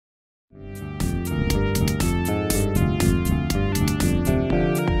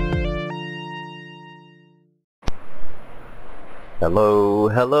Hello,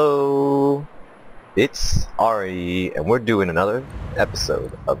 hello! It's Ari, and we're doing another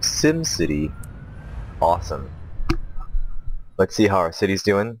episode of SimCity Awesome. Let's see how our city's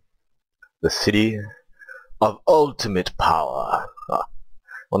doing. The city of ultimate power.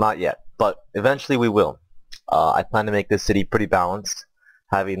 Well, not yet, but eventually we will. I plan to make this city pretty balanced,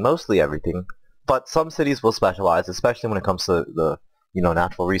 having mostly everything, but some cities will specialize, especially when it comes to the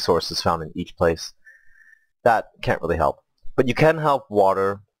natural resources found in each place. That can't really help. But you can help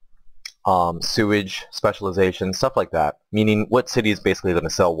water, sewage, specialization, stuff like that. Meaning, what city is basically going to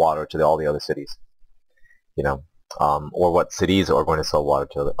sell water to all the other cities, or what cities are going to sell water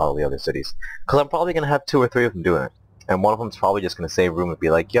to all the other cities. Because I'm probably going to have 2 or 3 of them doing it, and one of them is probably just going to save room and be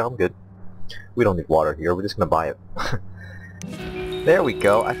like, yeah, I'm good. We don't need water here. We're just going to buy it. There we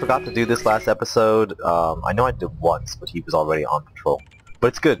go. I forgot to do this last episode. I know I did once, but he was already on patrol. But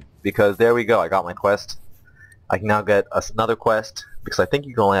it's good because there we go. I got my quest. I can now get another quest, because I think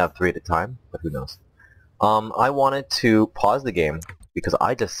you can only have 3 at a time, but who knows. I wanted to pause the game, because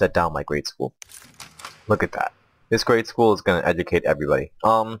I just set down my grade school. Look at that. This grade school is going to educate everybody.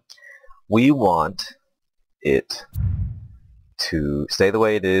 We want it to stay the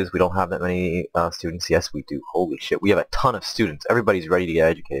way it is. We don't have that many students. Yes, we do. Holy shit, we have a ton of students. Everybody's ready to get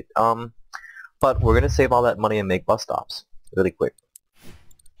educated. But we're going to save all that money and make bus stops really quick.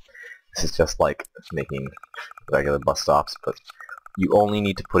 This is just like making regular bus stops, but you only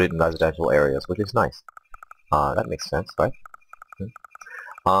need to put it in residential areas, which is nice. That makes sense, right?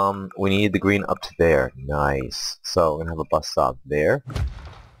 We need the green up to there. Nice. So we're gonna have a bus stop there.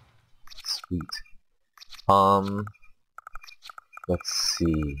 Sweet. Let's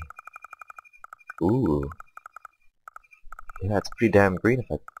see. Ooh. Yeah, it's pretty damn green if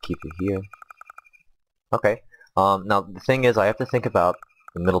I keep it here. Okay. Now the thing is, I have to think about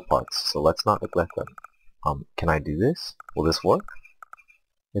the middle parts, so let's not neglect them. Can I do this? Will this work?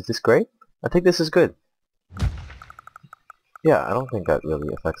 Is this great? I think this is good. Yeah, I don't think that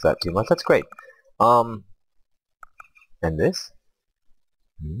really affects that too much. That's great. And this?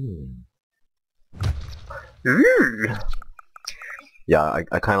 Yeah,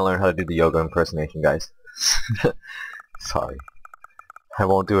 I kind of learned how to do the yoga impersonation, guys. Sorry. I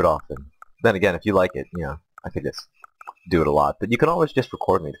won't do it often. Then again, if you like it, I could just do it a lot. But you can always just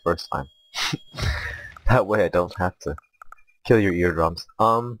record me the first time. That way I don't have to kill your eardrums.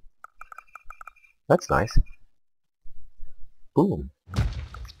 That's nice. Boom.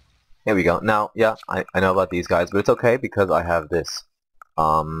 Here we go. Now, yeah, I know about these guys, but it's okay because I have this.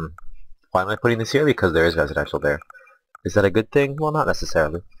 Why am I putting this here? Because there is residential there. Is that a good thing? Well, not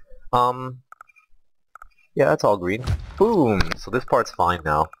necessarily. Yeah, that's all green. Boom! So this part's fine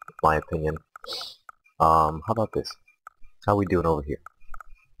now, in my opinion. How about this? How we doing over here?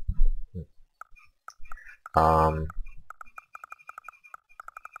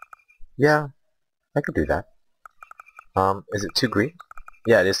 Yeah, I could do that. Is it too green?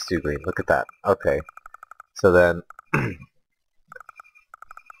 Yeah, it is too green. Look at that. Okay. So then,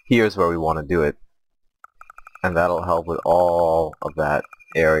 here's where we want to do it. And that'll help with all of that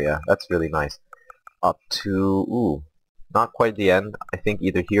area. That's really nice. Up to, ooh, not quite the end. I think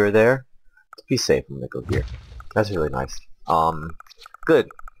either here or there. To be safe, I'm gonna go here. That's really nice. Good.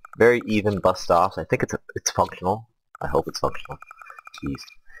 Very even bus stops. I think it's functional. I hope it's functional. Jeez.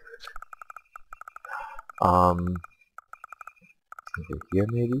 Over here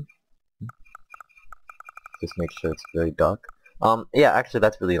maybe? Just make sure it's very dark. Yeah, actually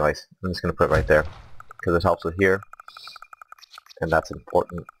that's really nice. I'm just gonna put it right there. Because it helps with here. And that's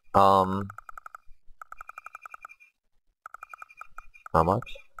important. How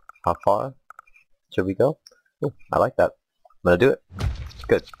much? How far should we go? Ooh, I like that. I'm gonna do it.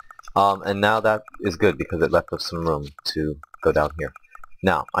 Good. And now that is good because it left us some room to go down here.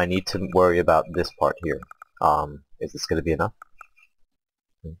 Now, I need to worry about this part here. Is this gonna be enough?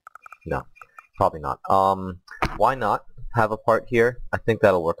 No, probably not. Why not have a part here? I think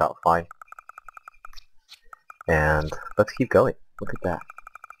that'll work out fine. And let's keep going. Look at that.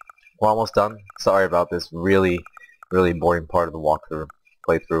 We're almost done. Sorry about this really, really boring part of the walkthrough,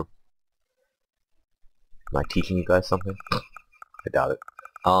 playthrough. Am I teaching you guys something? I doubt it.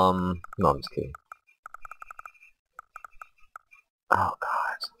 No, I'm just kidding. Oh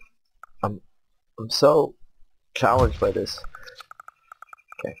god. I'm so challenged by this.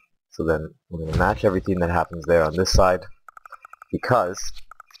 Okay, so then we're gonna match everything that happens there on this side, because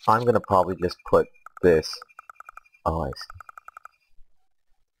I'm gonna probably just put this. Oh, I see.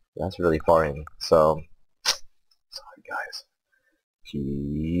 That's really far in, so sorry guys.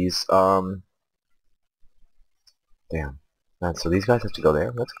 Jeez. Damn. Man, so these guys have to go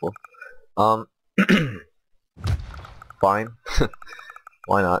there? That's cool. fine.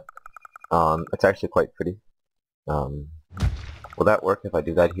 Why not? It's actually quite pretty. Will that work if I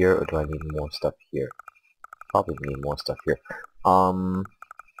do that here, or do I need more stuff here? Probably need more stuff here.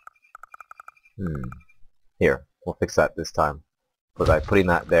 Here, we'll fix that this time. By putting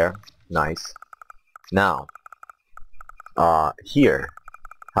that there. Nice. Now, here,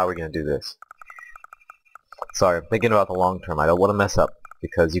 how are we going to do this? Sorry, I'm thinking about the long term. I don't want to mess up,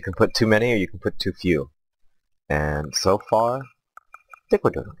 because you can put too many or you can put too few. And so far, I think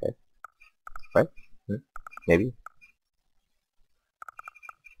we're doing okay. Right? Maybe?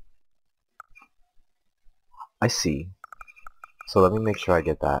 I see. So let me make sure I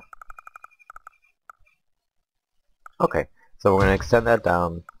get that. Okay, so we're going to extend that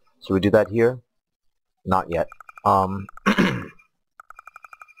down. Should we do that here? Not yet.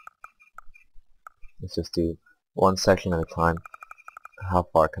 Let's just do one section at a time. How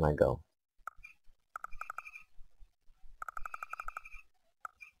far can I go?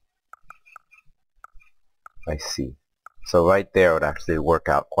 I see. So right there would actually work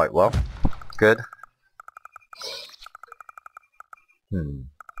out quite well. Good.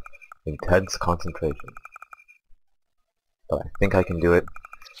 Intense concentration. But I think I can do it.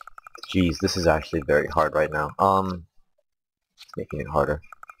 Jeez, this is actually very hard right now. It's making it harder.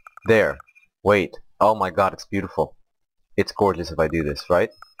 There. Wait. Oh my god, it's beautiful. It's gorgeous if I do this,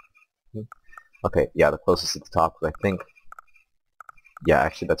 right? Okay, yeah, the closest to the top, I think. Yeah,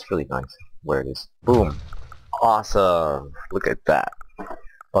 actually, that's really nice. Where it is. Boom. Awesome. Look at that.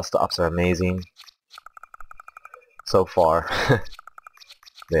 Bus stops are amazing. So far.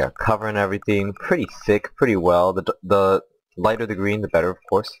 They are covering everything pretty thick, pretty well. The lighter the green, the better, of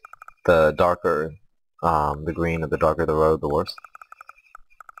course. The darker the green, or the darker the road, the worse.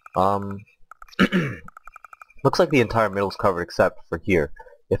 Looks like the entire middle's covered except for here.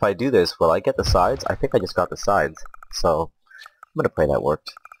 If I do this, will I get the sides? I think I just got the sides. So, I'm gonna pray that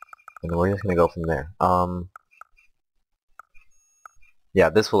worked. And we're just gonna go from there. Yeah,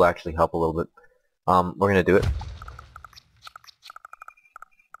 this will actually help a little bit. We're gonna do it.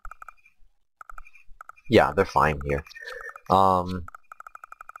 Yeah, they're fine here.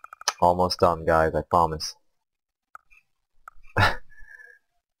 Almost done, guys, I promise.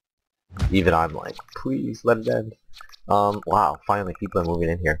 Even I'm like, please let it end. Wow, finally people are moving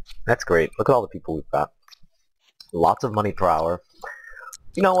in here. That's great. Look at all the people we've got. Lots of money per hour.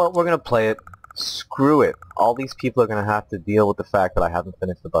 You know what, we're gonna play it. Screw it. All these people are gonna have to deal with the fact that I haven't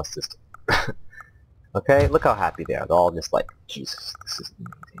finished the bus system. Okay, look how happy they are. They're all just like, Jesus, this is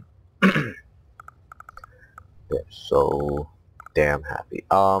amazing. They're so damn happy.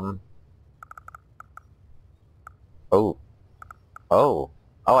 Oh,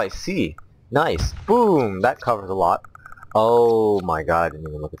 I see. Nice. Boom! That covers a lot. Oh my god, I didn't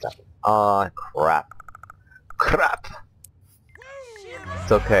even look at that. Crap. Crap!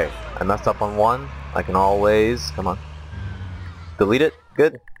 It's okay. I messed up on one. I can always... Come on. Delete it?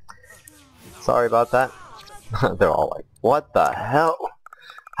 Good. Sorry about that. They're all like, what the hell?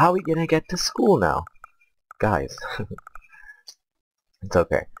 How are we gonna get to school now? Guys. It's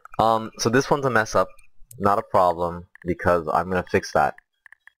okay. So this one's a mess up. Not a problem, because I'm gonna fix that.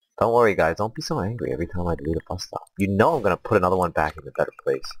 Don't worry, guys. Don't be so angry every time I delete a bus stop. You know I'm gonna put another one back in a better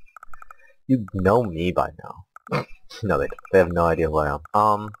place. You know me by now. No, they don't. They have no idea who I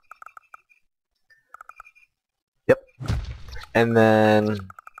am. Yep. And then...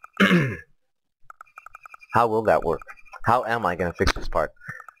 how will that work? How am I gonna fix this part?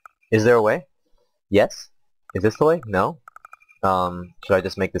 Is there a way? Yes? Is this the way? No? Should I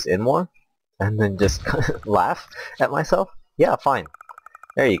just make this in more? And then just laugh at myself? Yeah, fine.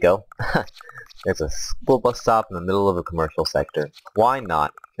 There you go. There's a school bus stop in the middle of a commercial sector. Why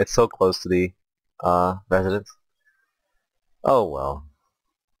not? It's so close to the, residence. Oh well.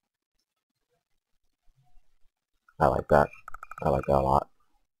 I like that. I like that a lot.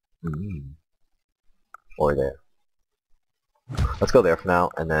 Or there. Let's go there for now,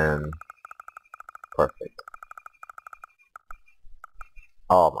 and then... Perfect.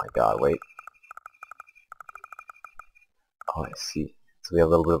 Oh my god, wait. Oh, I see. So we have a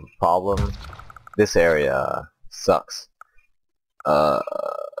little bit of a problem. This area sucks.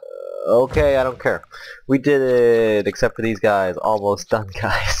 Okay, I don't care. We did it, except for these guys. Almost done,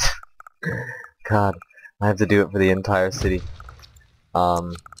 guys. God, I have to do it for the entire city.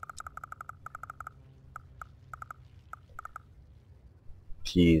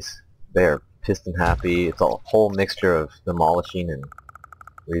 Jeez, they're pissed and happy. It's a whole mixture of demolishing and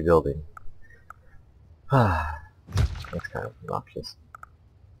rebuilding. That's kind of obnoxious.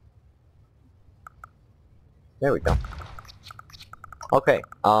 There we go. Okay,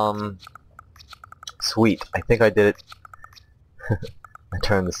 sweet. I think I did it. I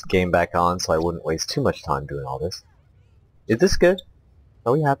turned this game back on so I wouldn't waste too much time doing all this. Is this good?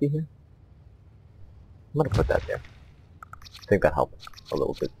 Are we happy here? I'm gonna put that there. I think that helped a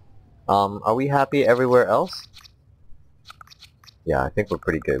little bit. Are we happy everywhere else? Yeah, I think we're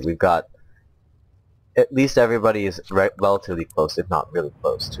pretty good. We've got... At least everybody is relatively close, if not really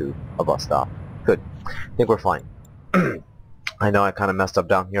close, to a bus stop. Good. I think we're fine. I know I kind of messed up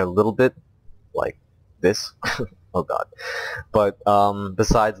down here a little bit. Like this. Oh god. But,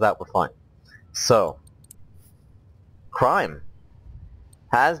 besides that, we're fine. So, crime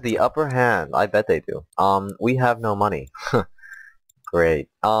has the upper hand. I bet they do. We have no money. Great.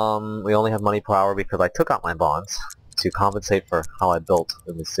 We only have money per hour because I took out my bonds to compensate for how I built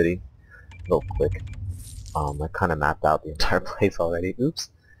in the city. Real quick. I kind of mapped out the entire place already. Oops.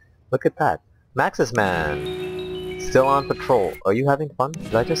 Look at that. Maxis Man! Still on patrol. Are you having fun?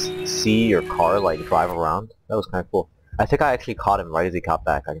 Did I just see your car, like, drive around? That was kind of cool. I think I actually caught him right as he got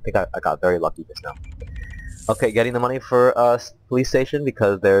back. I think I got very lucky just now. Okay, getting the money for police station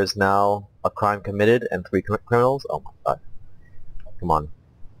because there's now a crime committed and 3 criminals. Oh my god. Come on.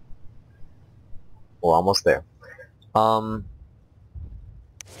 We're almost there.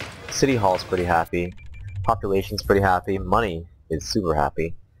 City Hall's pretty happy. Population's pretty happy. Money is super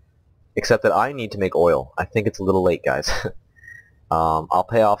happy. Except that I need to make oil. I think it's a little late, guys. I'll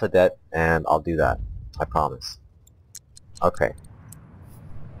pay off a debt and I'll do that. I promise. Okay.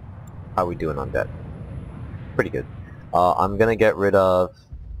 How are we doing on debt? Pretty good. I'm gonna get rid of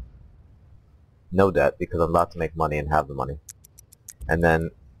no debt because I'm about to make money and have the money. And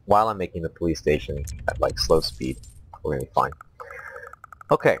then while I'm making the police station at like slow speed, we're gonna be fine.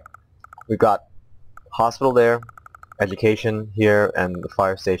 Okay. We've got hospital there, education here, and the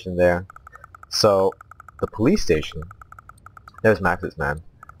fire station there. So the police station, there's Max's man,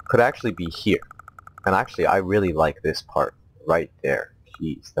 could actually be here. And actually I really like this part right there.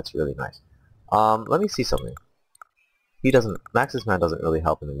 Jeez, that's really nice. Let me see something. Max's man doesn't really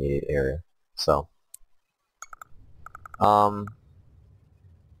help in the immediate area. So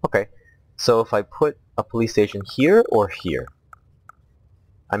okay. So if I put a police station here or here?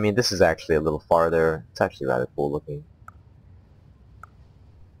 I mean, this is actually a little farther. It's actually rather cool looking.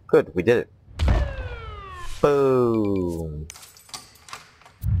 Good, we did it. Boom!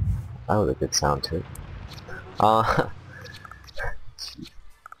 That was a good sound to it. I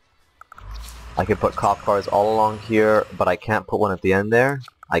could put cop cars all along here, but I can't put one at the end there.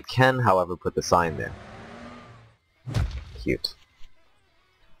 I can, however, put the sign there. Cute.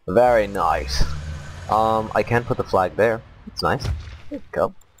 Very nice. I can put the flag there. It's nice. There you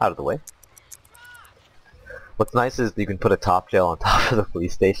go. Out of the way. What's nice is you can put a top jail on top of the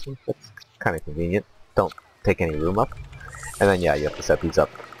police station. That's kind of convenient. Don't take any room up. And then yeah, you have to set these up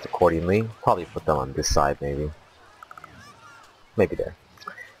accordingly. Probably put them on this side maybe. Maybe there.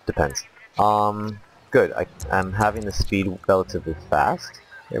 Depends. Good. I'm having the speed relatively fast.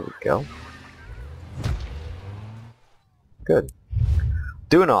 There we go. Good.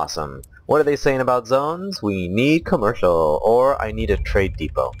 Doing awesome. What are they saying about zones? We need commercial, or I need a trade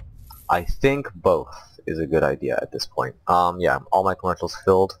depot. I think both is a good idea at this point. Yeah, all my commercials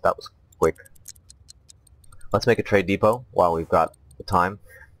filled. That was quick. Let's make a trade depot while we've got the time.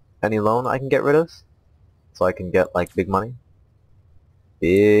 Any loan I can get rid of? So I can get, like, big money?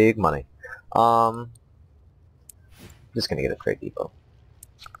 Big money. Just gonna get a trade depot.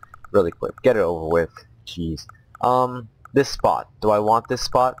 Really quick. Get it over with. Jeez. This spot. Do I want this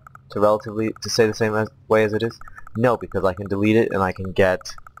spot to stay the same way as it is? No, because I can delete it and I can get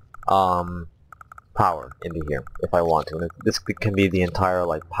power into here if I want to. And this can be the entire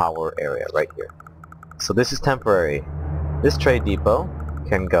like power area right here. So this is temporary. This trade depot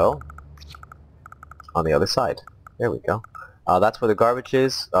can go on the other side. There we go. That's where the garbage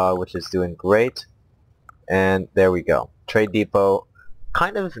is, which is doing great. And there we go. Trade depot,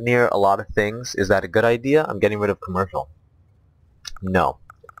 kind of near a lot of things. Is that a good idea? I'm getting rid of commercial. No,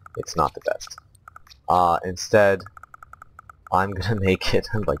 it's not the best. Instead, I'm gonna make it,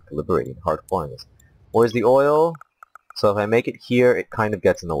 I'm like deliberating hardcore on this. Where's the oil? So if I make it here, it kind of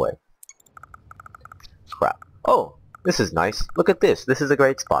gets in the way. Crap. Oh, this is nice. Look at this. This is a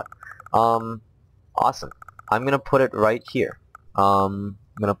great spot. Awesome. I'm gonna put it right here. I'm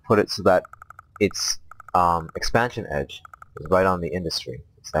gonna put it so that its expansion edge is right on the industry.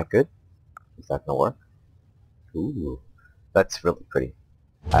 Is that good? Is that gonna work? Ooh, that's really pretty.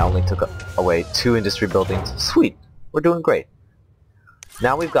 I only took away 2 industry buildings. Sweet! We're doing great.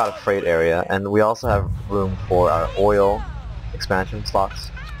 Now we've got a freight area, and we also have room for our oil expansion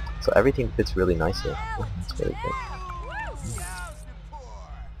slots. So everything fits really nicely. That's really good.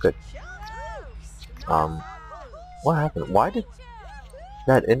 Good. What happened? Why did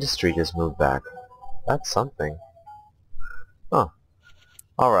that industry just move back? That's something. Huh.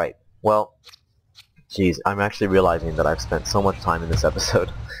 Alright. Well, geez, I'm actually realizing that I've spent so much time in this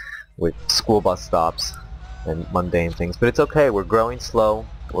episode with school bus stops and mundane things, but it's okay. We're growing slow.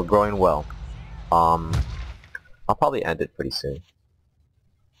 We're growing well. I'll probably end it pretty soon.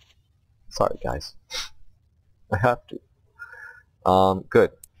 Sorry, guys. I have to.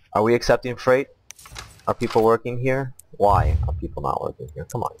 Good. Are we accepting freight? Are people working here? Why are people not working here?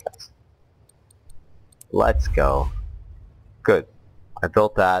 Come on, guys. Let's go. Good. I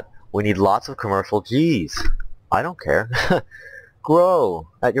built that. We need lots of commercial. Jeez. I don't care. Grow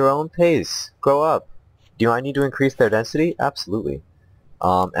at your own pace. Grow up. Do I need to increase their density? Absolutely.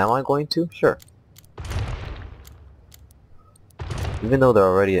 Am I going to? Sure. Even though they're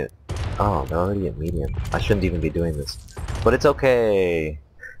already at... Oh, they're already at medium. I shouldn't even be doing this. But it's okay.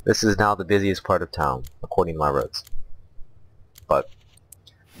 This is now the busiest part of town, according to my roads. But,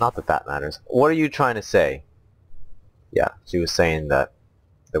 not that that matters. What are you trying to say? Yeah, she was saying that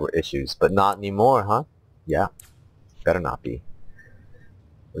there were issues, but not anymore, huh? Yeah, better not be.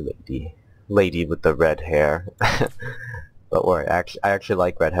 Lady. Lady with the red hair. Don't worry, I actually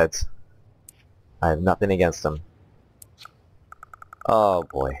like redheads. I have nothing against them. Oh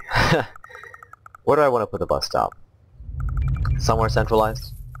boy. Where do I want to put the bus stop? Somewhere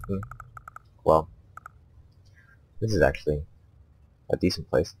centralized? Well, this is actually a decent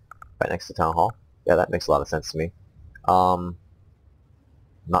place. Right next to Town Hall. Yeah, that makes a lot of sense to me.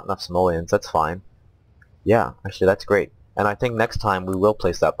 Not enough simoleons, that's fine. Yeah, actually that's great. And I think next time we will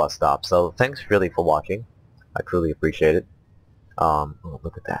place that bus stop. So thanks really for watching. I truly appreciate it. Oh,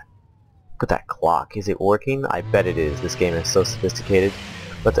 look at that. Look at that clock. Is it working? I bet it is. This game is so sophisticated.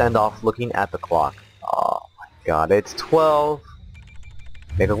 Let's end off looking at the clock. Oh my god, it's 12.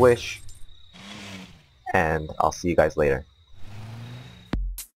 Make a wish. And I'll see you guys later.